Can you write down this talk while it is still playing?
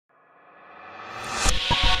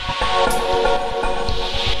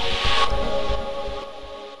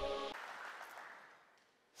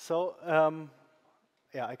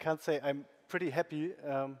Yeah, I can't say I'm pretty happy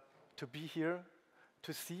to be here,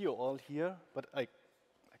 to see you all here, but I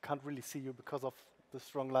can't really see you because of the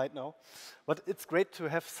strong light now. But it's great to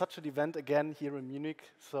have such an event again here in Munich.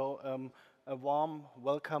 So a warm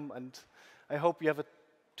welcome, and I hope you have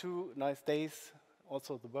 2 nice days,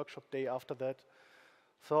 also the workshop day after that.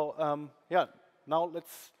 So yeah, now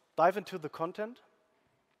let's dive into the content.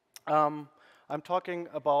 I'm talking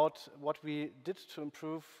about what we did to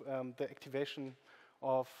improve the activation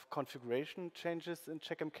of configuration changes in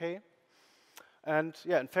Checkmk. And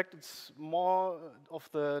yeah, in fact, it's more of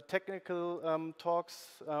the technical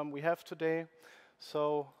talks we have today.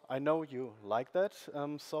 So I know you like that.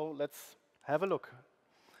 So let's have a look.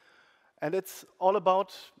 And it's all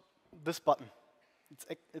about this button.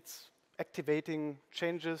 It's activating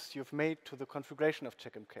changes you've made to the configuration of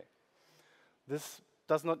Checkmk. This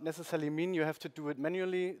does not necessarily mean you have to do it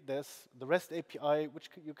manually. There's the REST API, which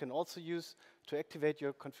you can also use to activate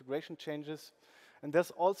your configuration changes. And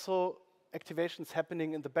there's also activations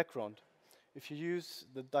happening in the background. If you use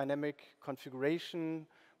the dynamic configuration,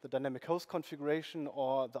 the dynamic host configuration,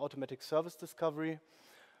 or the automatic service discovery,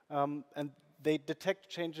 and they detect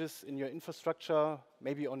changes in your infrastructure,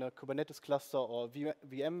 maybe on a Kubernetes cluster or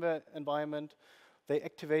VMware environment, they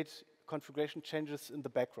activate configuration changes in the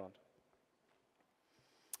background.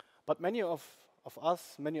 But many of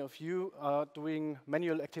us, many of you, are doing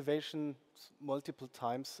manual activation multiple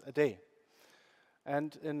times a day.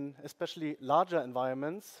 And in especially larger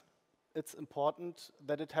environments, it's important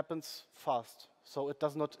that it happens fast, so it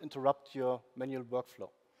does not interrupt your manual workflow.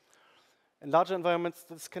 In larger environments,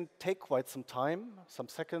 this can take quite some time, some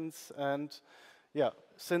seconds, and yeah,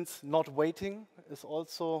 since not waiting is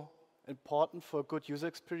also important for a good user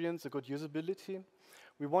experience, a good usability,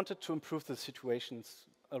 we wanted to improve the situations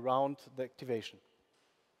around the activation.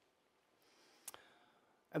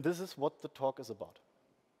 And this is what the talk is about,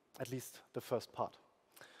 at least the first part.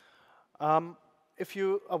 If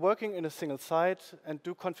you are working in a single site and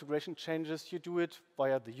do configuration changes, you do it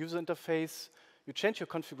via the user interface. You change your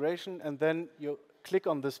configuration, and then you click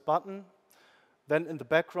on this button. Then in the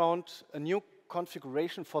background, a new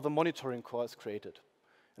configuration for the monitoring core is created,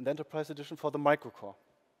 and the Enterprise Edition for the microcore.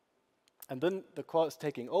 And then the core is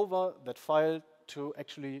taking over that file to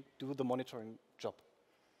actually do the monitoring job.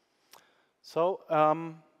 So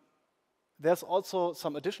there's also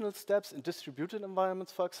some additional steps in distributed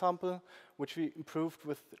environments, for example, which we improved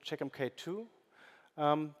with Checkmk 2.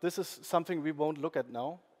 This is something we won't look at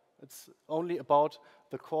now. It's only about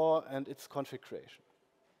the core and its config creation.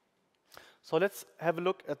 So let's have a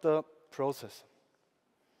look at the process.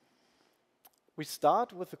 We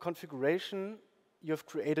start with the configuration you've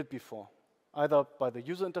created before, either by the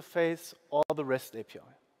user interface or the REST API.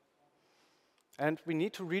 And we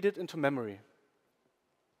need to read it into memory.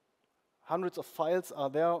 Hundreds of files are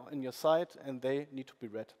there in your site, and they need to be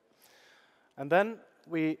read. And then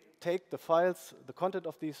we take the files, the content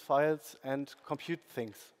of these files, and compute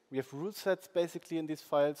things. We have rule sets basically in these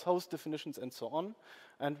files, host definitions, and so on,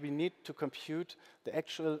 and we need to compute the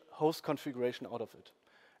actual host configuration out of it.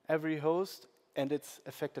 Every host and its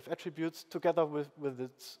effective attributes together with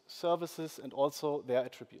its services and also their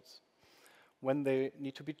attributes. When they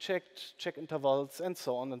need to be checked, check intervals, and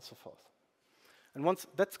so on and so forth. And once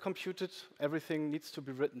that's computed, everything needs to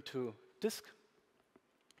be written to disk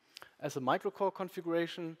as a microcore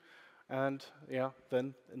configuration. And yeah,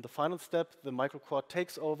 then in the final step, the microcore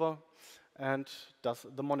takes over and does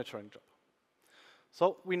the monitoring job.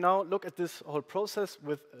 So we now look at this whole process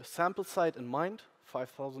with a sample site in mind,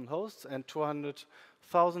 5,000 hosts and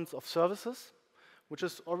 200,000 of services, which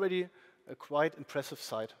is already a quite impressive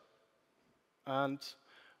site. And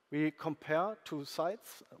we compare 2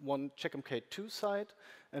 sites, one Checkmk 2 site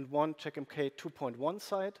and one Checkmk 2.1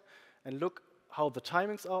 site, and look how the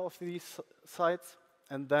timings are of these sites,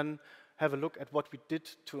 and then have a look at what we did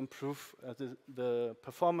to improve the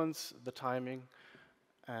performance, the timing,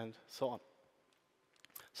 and so on.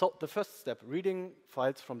 So the first step, reading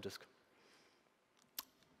files from disk.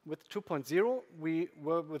 With 2.0, we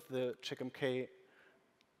were with the checkmk.mk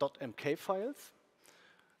files.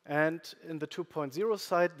 And in the 2.0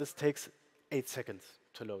 side, this takes 8 seconds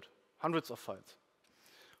to load, hundreds of files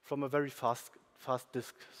from a very fast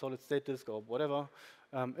disk, solid state disk or whatever.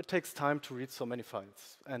 It takes time to read so many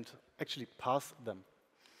files and actually parse them.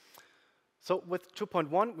 So with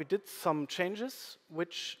 2.1, we did some changes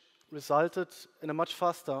which resulted in a much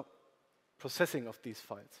faster processing of these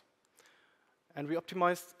files. And we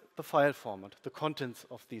optimized the file format, the contents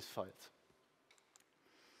of these files.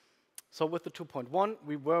 So with the 2.1,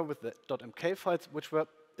 we were with the .mk files, which were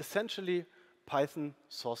essentially Python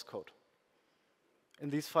source code. In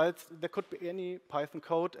these files, there could be any Python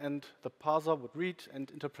code, and the parser would read and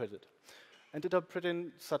interpret it. And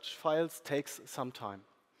interpreting such files takes some time.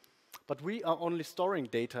 But we are only storing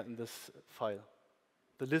data in this file.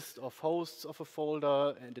 The list of hosts of a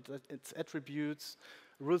folder and its attributes,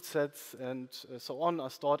 rule sets, and so on are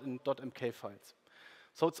stored in .mk files.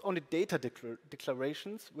 So it's only data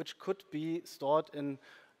declarations which could be stored in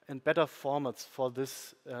better formats for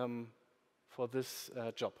this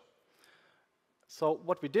job. So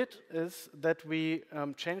what we did is that we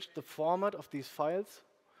changed the format of these files.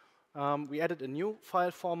 We added a new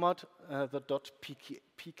file format, the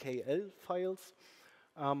 .pkl files.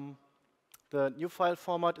 The new file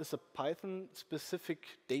format is a Python-specific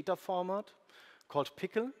data format called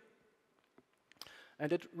pickle,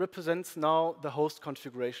 and it represents now the host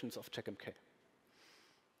configurations of Checkmk.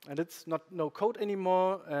 And it's no code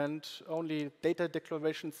anymore, and only data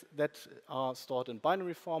declarations that are stored in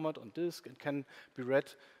binary format on disk and can be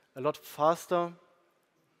read a lot faster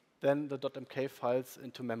than the .mk files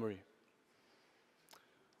into memory.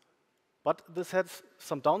 But this has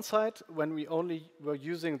some downside. When we only were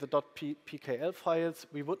using the .pkl files,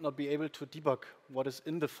 we would not be able to debug what is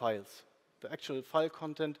in the files. The actual file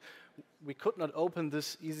content, we could not open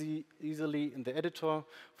this easily in the editor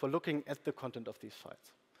for looking at the content of these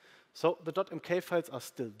files. So the .mk files are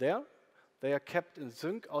still there. They are kept in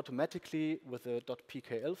sync automatically with the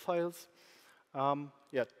 .pkl files,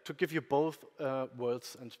 to give you both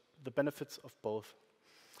worlds and the benefits of both.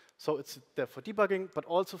 So it's there for debugging, but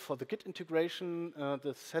also for the Git integration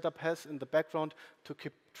the setup has in the background to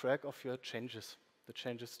keep track of your changes, the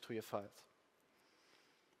changes to your files.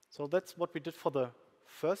 So that's what we did for the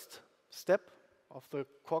first step of the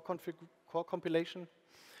core compilation.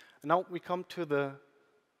 And now we come to the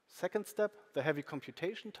second step, the heavy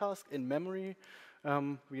computation task in memory.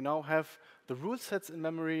 We now have the rule sets in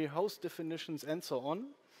memory, host definitions, and so on.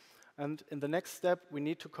 And in the next step, we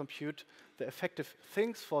need to compute the effective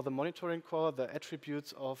things for the monitoring core, the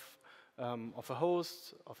attributes of a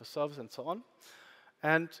host, of a service, and so on.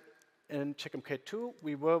 And in Checkmk 2,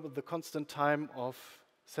 we were with the constant time of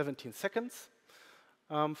 17 seconds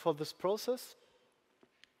for this process.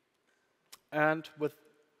 And with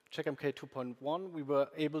Checkmk 2.1, we were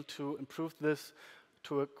able to improve this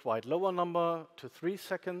to a quite lower number, to 3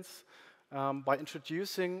 seconds, by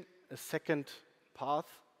introducing a second path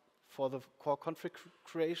for the core config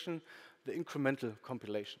creation, the incremental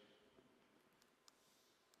compilation.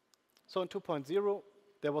 So in 2.0,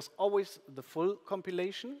 there was always the full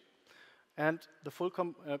compilation, and the full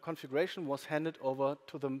configuration was handed over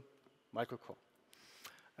to the microcore.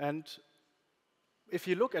 And if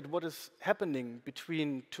you look at what is happening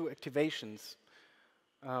between two activations,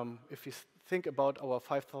 if you think about our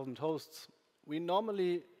 5,000 hosts, we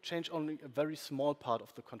normally change only a very small part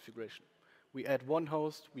of the configuration. We add one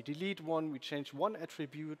host, we delete one, we change one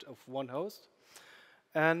attribute of one host,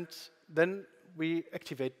 and then we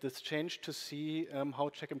activate this change to see how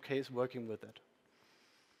Checkmk is working with it.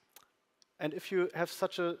 And if you have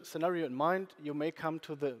such a scenario in mind, you may come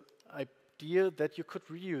to the idea that you could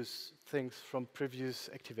reuse things from previous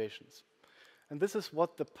activations. And this is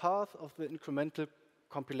what the path of the incremental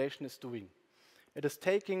compilation is doing. It is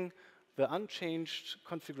taking the unchanged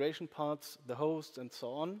configuration parts, the host and so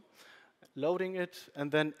on, loading it, and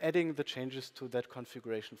then adding the changes to that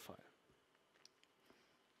configuration file.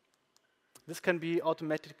 This can be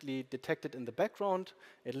automatically detected in the background.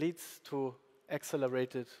 It leads to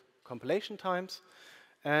accelerated compilation times.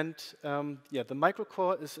 And the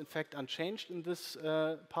microcore is in fact unchanged in this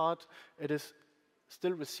part. It is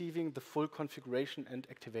still receiving the full configuration and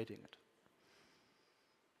activating it.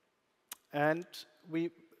 And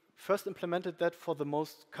we first implemented that for the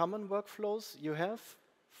most common workflows you have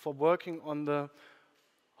for working on the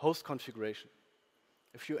host configuration.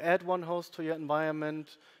 If you add one host to your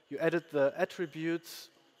environment, you edit the attributes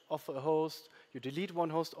of a host, you delete one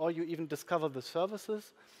host, or you even discover the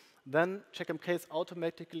services, then Checkmk is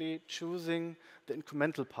automatically choosing the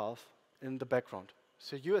incremental path in the background.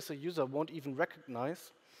 So you as a user won't even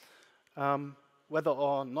recognize whether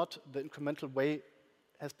or not the incremental way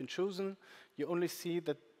has been chosen. You only see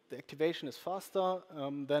that the activation is faster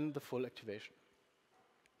than the full activation.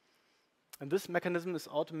 And this mechanism is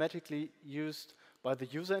automatically used by the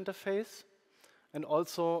user interface and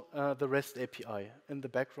also the REST API in the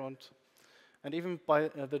background. And even by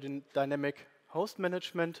the dynamic host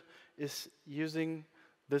management is using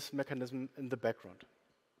this mechanism in the background.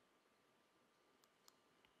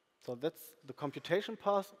 So that's the computation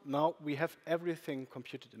path. Now we have everything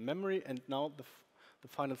computed in memory, and now the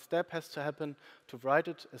final step has to happen to write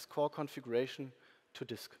it as core configuration to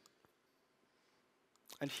disk.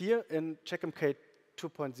 And here in Checkmk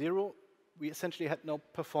 2.0, we essentially had no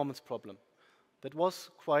performance problem. That was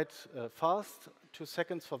quite fast. 2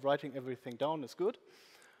 seconds for writing everything down is good.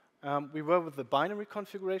 We were with the binary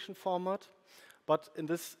configuration format, but in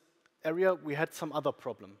this area we had some other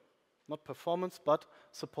problem. Not performance, but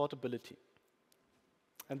supportability.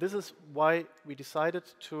 And this is why we decided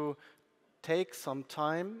to take some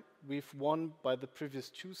time we've won by the previous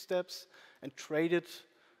 2 steps and trade it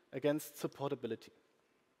against supportability.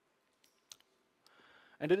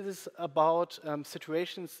 And it is about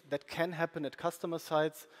situations that can happen at customer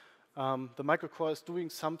sites. The microcore is doing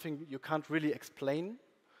something you can't really explain.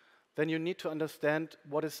 Then you need to understand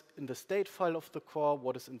what is in the state file of the core,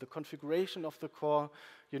 what is in the configuration of the core.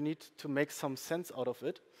 You need to make some sense out of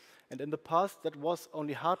it. And in the past, that was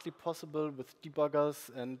only hardly possible with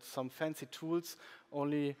debuggers and some fancy tools.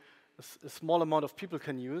 Only a small amount of people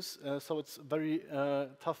can use. So it's a very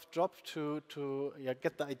tough job to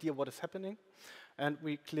get the idea what is happening. And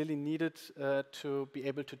we clearly needed to be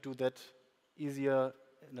able to do that easier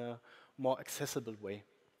in a more accessible way.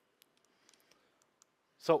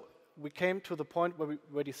 So we came to the point where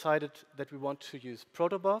we decided that we want to use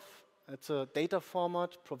protobuf. It's a data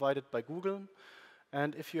format provided by Google.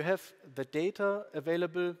 And if you have the data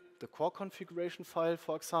available, the core configuration file,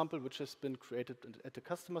 for example, which has been created at the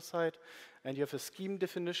customer side, and you have a scheme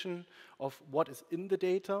definition of what is in the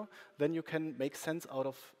data, then you can make sense out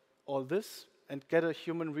of all this and get a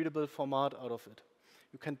human-readable format out of it.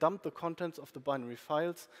 You can dump the contents of the binary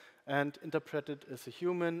files and interpret it as a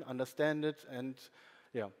human, understand it, and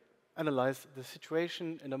analyze the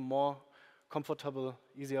situation in a more comfortable,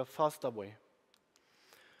 easier, faster way.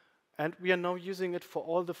 And we are now using it for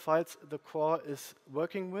all the files the core is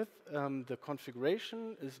working with, the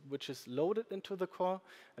configuration which is loaded into the core,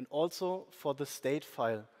 and also for the state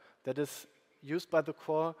file that is used by the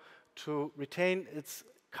core to retain its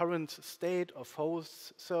current state of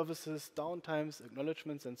hosts, services, downtimes,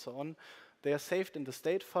 acknowledgements, and so on. They are saved in the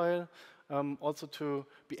state file, also to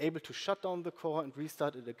be able to shut down the core and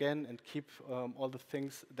restart it again and keep all the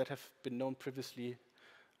things that have been known previously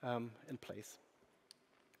in place.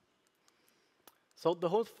 So the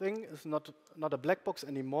whole thing is not a black box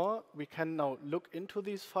anymore. We can now look into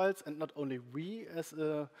these files, and not only we as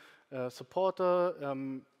a supporter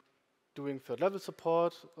doing third-level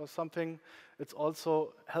support or something. It's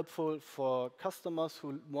also helpful for customers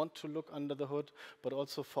who want to look under the hood, but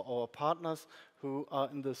also for our partners who are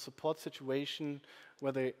in the support situation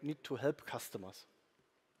where they need to help customers.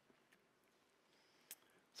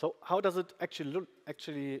 So how does it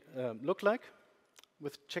actually look like?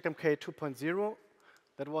 With Checkmk 2.0,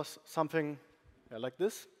 that was something like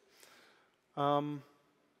this. I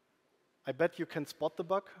bet you can spot the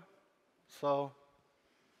bug.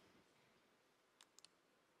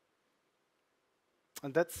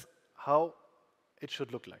 And that's how it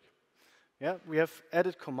should look like. Yeah, we have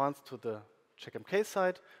added commands to the Checkmk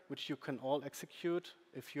side, which you can all execute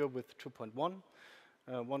if you're with 2.1.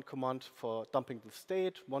 One command for dumping the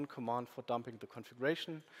state, one command for dumping the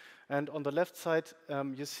configuration. And on the left side,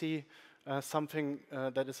 you see something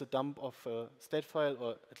that is a dump of a state file,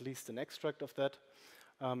 or at least an extract of that.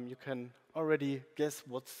 You can already guess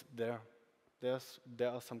what's there. There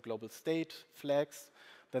are some global state flags.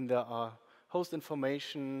 Then there are host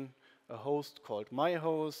information, a host called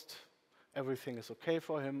myHost. Everything is OK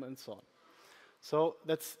for him, and so on. So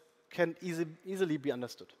that can easily be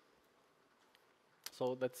understood.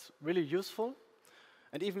 So that's really useful.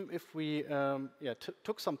 And even if we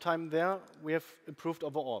took some time there, we have improved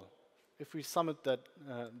overall. If we sum it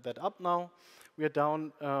that up now, we are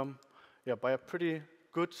down by a pretty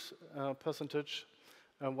good percentage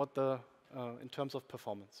in terms of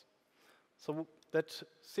performance. So that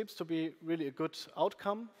seems to be really a good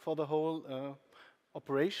outcome for the whole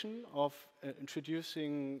operation of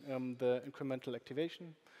introducing the incremental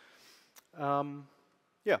activation.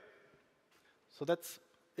 So that's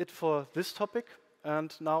it for this topic.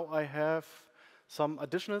 And now I have some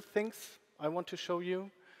additional things I want to show you,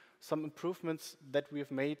 some improvements that we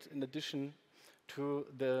have made in addition to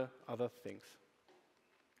the other things.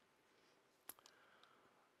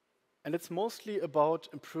 And it's mostly about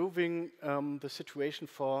improving the situation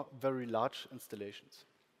for very large installations.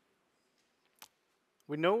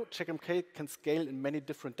 We know Checkmk can scale in many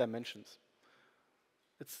different dimensions.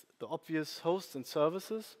 It's the obvious hosts and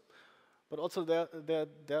services, but also there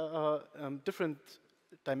are different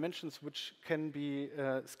dimensions which can be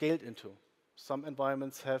scaled into. Some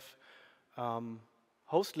environments have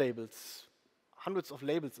host labels, hundreds of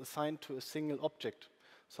labels assigned to a single object.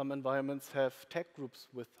 Some environments have tag groups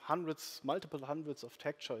with multiple hundreds of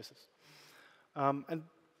tag choices. And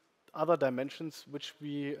other dimensions which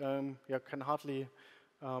we can hardly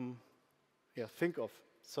think of.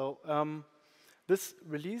 So this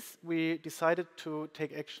release, we decided to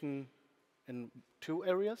take action in 2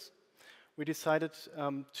 areas. We decided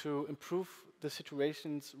to improve the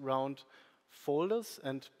situations around folders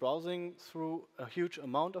and browsing through a huge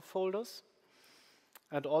amount of folders,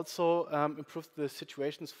 and also improve the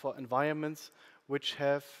situations for environments which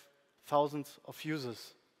have thousands of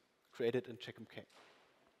users created in Checkmk.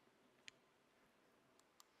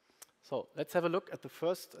 So let's have a look at the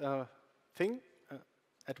first thing,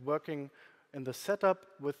 at working in the setup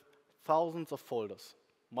with thousands of folders,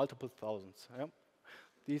 multiple thousands. Yeah?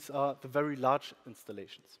 These are the very large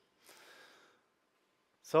installations.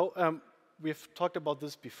 So we've talked about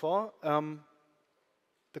this before.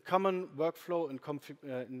 The common workflow in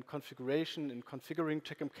configuration, in configuring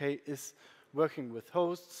Checkmk, is working with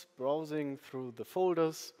hosts, browsing through the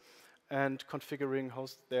folders, and configuring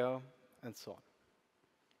hosts there, and so on.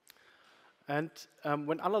 And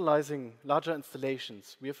when analyzing larger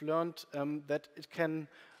installations, we have learned that it can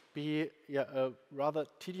be a rather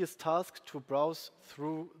tedious task to browse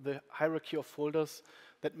through the hierarchy of folders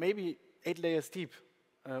that may be 8 layers deep.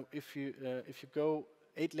 If you go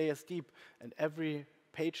 8 layers deep and every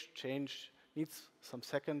page change needs some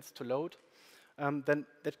seconds to load, then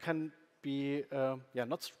that can be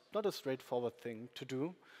not a straightforward thing to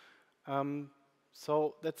do.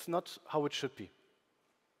 So that's not how it should be.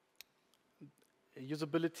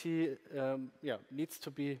 Usability needs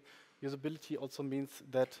to be. Usability also means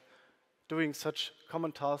that doing such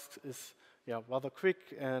common tasks is rather quick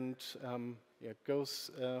and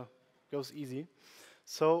goes easy.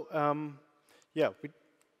 So we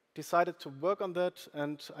decided to work on that,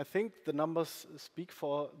 and I think the numbers speak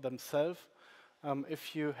for themselves.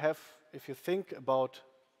 If you think about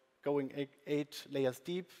going 8 layers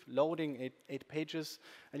deep, loading 8 pages,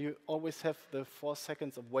 and you always have the 4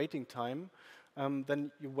 seconds of waiting time,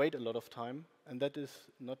 then you wait a lot of time, and that is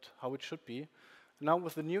not how it should be. Now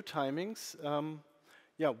with the new timings,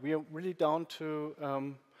 we are really down to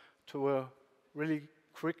a really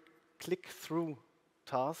quick click-through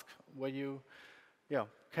task where you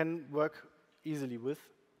can work easily with.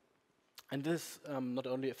 And this not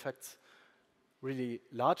only affects really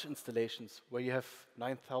large installations where you have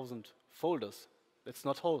 9,000 folders. That's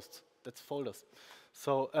not hosts, that's folders.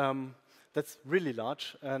 So that's really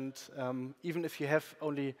large, and even if you have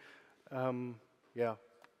only a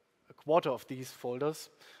quarter of these folders,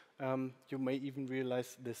 you may even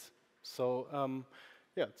realize this. So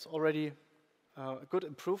it's already a good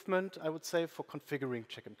improvement, I would say, for configuring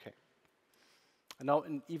Checkmk. And now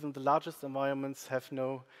even the largest environments have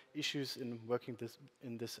no issues in working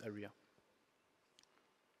in this area.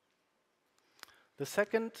 The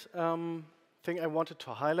second thing I wanted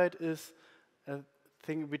to highlight is a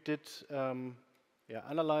thing we did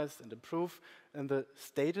analyze and improve in the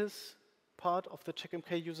status part of the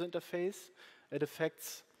Checkmk user interface. It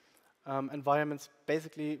affects environments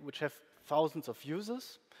basically which have thousands of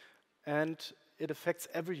users, and it affects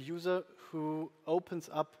every user who opens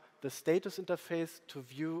up the status interface to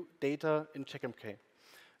view data in Checkmk.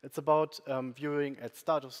 It's about viewing at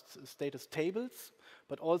status tables,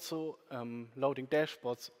 but also loading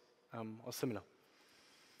dashboards or similar.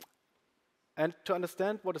 And to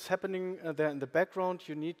understand what is happening there in the background,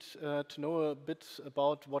 you need to know a bit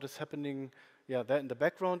about what is happening there in the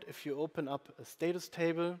background. If you open up a status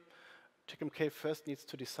table, Checkmk first needs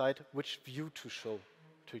to decide which view to show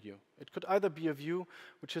to you. It could either be a view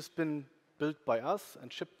which has been built by us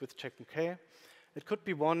and shipped with Checkmk. It could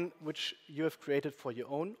be one which you have created for your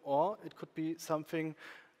own, or it could be something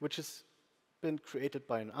which has been created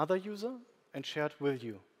by another user and shared with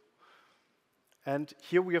you. And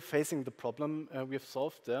here we are facing the problem we have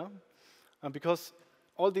solved there, because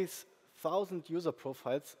all these 1,000 user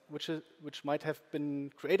profiles, which might have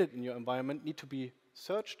been created in your environment, need to be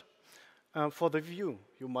searched for the view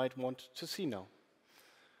you might want to see now.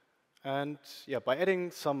 And by adding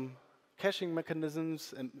some caching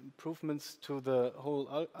mechanisms and improvements to the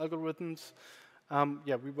whole algorithms,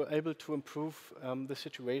 we were able to improve the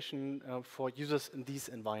situation for users in these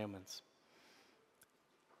environments.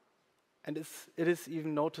 And it is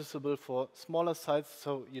even noticeable for smaller sites,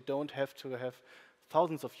 so you don't have to have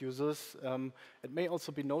thousands of users. It may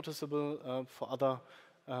also be noticeable for other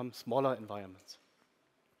smaller environments.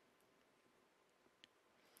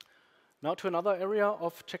 Now to another area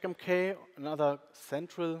of Checkmk, another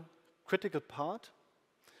central critical part.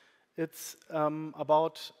 It's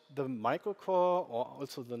about the microcore, or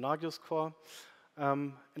also the Nagios core.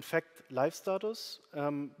 In fact, live status,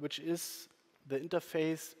 which is the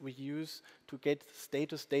interface we use to get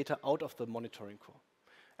status data out of the monitoring core.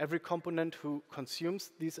 every component who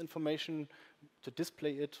consumes this information to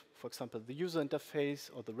display it, for example, the user interface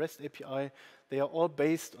or the REST API, they are all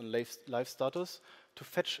based on live status to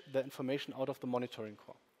fetch the information out of the monitoring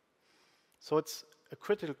core. So it's a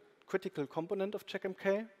critical component of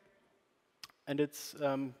Checkmk, and it's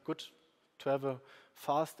good to have a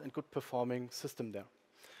fast and good performing system there.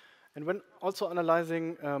 And when also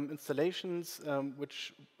analyzing installations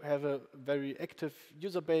which have a very active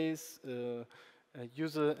user base, a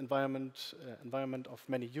user environment of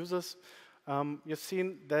many users, you've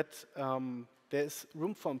seen that there is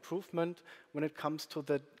room for improvement when it comes to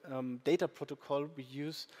the data protocol we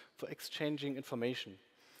use for exchanging information.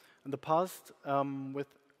 In the past, with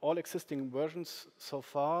all existing versions so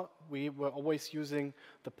far, we were always using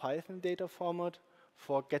the Python data format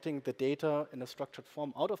for getting the data in a structured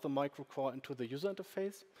form out of the microcore into the user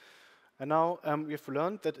interface. And now we've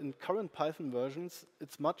learned that in current Python versions,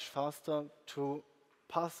 it's much faster to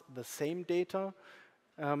pass the same data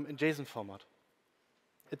in JSON format.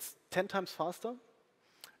 It's 10 times faster,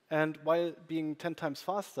 and while being 10 times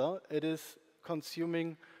faster, it is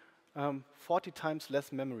consuming 40 times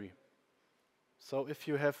less memory. So if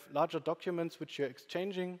you have larger documents which you're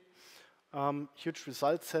exchanging, huge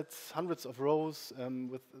result sets, hundreds of rows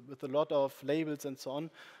with a lot of labels and so on,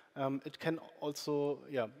 it can also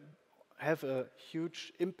have a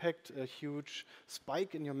huge impact, a huge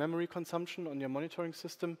spike in your memory consumption on your monitoring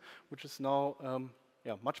system, which is now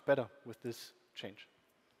much better with this change.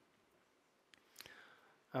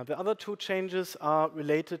 The other two changes are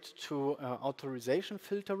related to authorization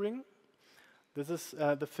filtering. This is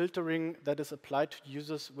the filtering that is applied to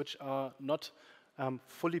users which are not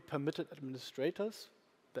fully permitted administrators.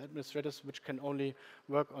 The administrators which can only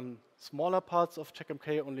work on smaller parts of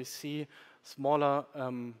Checkmk, only see smaller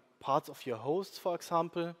parts of your hosts, for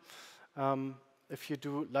example. If you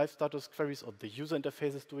do live status queries, or the user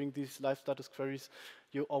interface is doing these live status queries,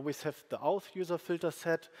 you always have the auth user filter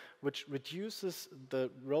set, which reduces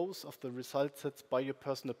the rows of the result sets by your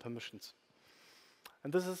personal permissions.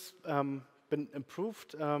 And this has been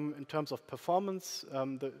improved in terms of performance.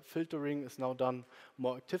 The filtering is now done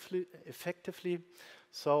more effectively.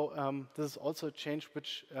 So this is also a change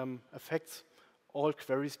which affects all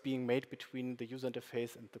queries being made between the user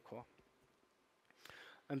interface and the core.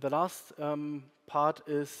 And the last part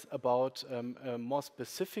is about a more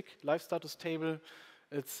specific live status table.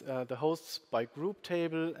 It's the hosts by group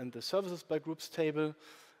table and the services by groups table,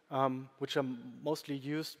 which are mostly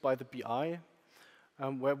used by the BI,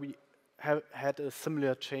 where we have had a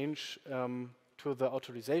similar change to the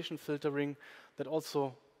authorization filtering that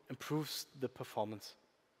also improves the performance.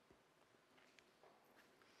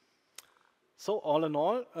 So all in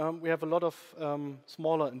all, we have a lot of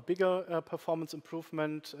smaller and bigger performance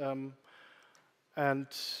improvement. And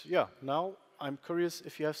yeah, now I'm curious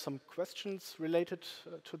if you have some questions related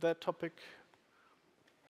to that topic.